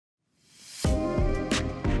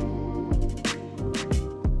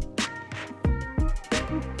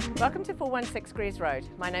Welcome to 416 Greers Road.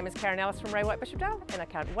 My name is Karen Ellis from Ray White Bishopdale and I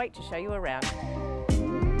can't wait to show you around.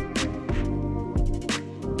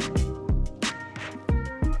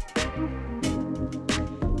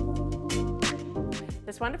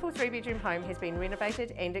 This wonderful 3-bedroom home has been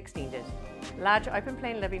renovated and extended. Large open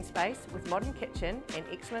plan living space with modern kitchen and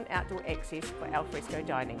excellent outdoor access for alfresco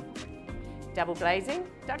dining. Double glazing,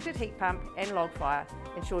 ducted heat pump and log fire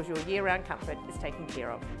ensures your year-round comfort is taken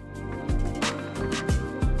care of.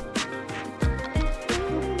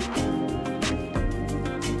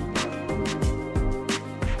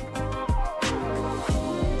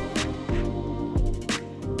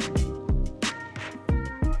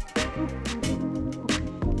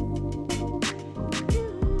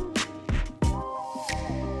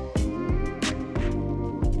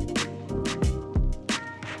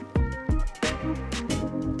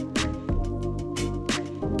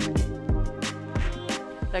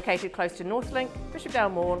 Located close to Northlink, Bishopdale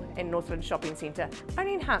Mall and Northlands Shopping Centre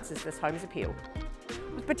only enhances this home's appeal.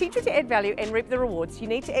 With potential to add value and reap the rewards, you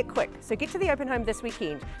need to act quick, so get to the open home this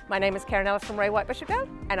weekend. My name is Karen Ellis from Ray White Bishopdale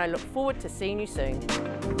and I look forward to seeing you soon.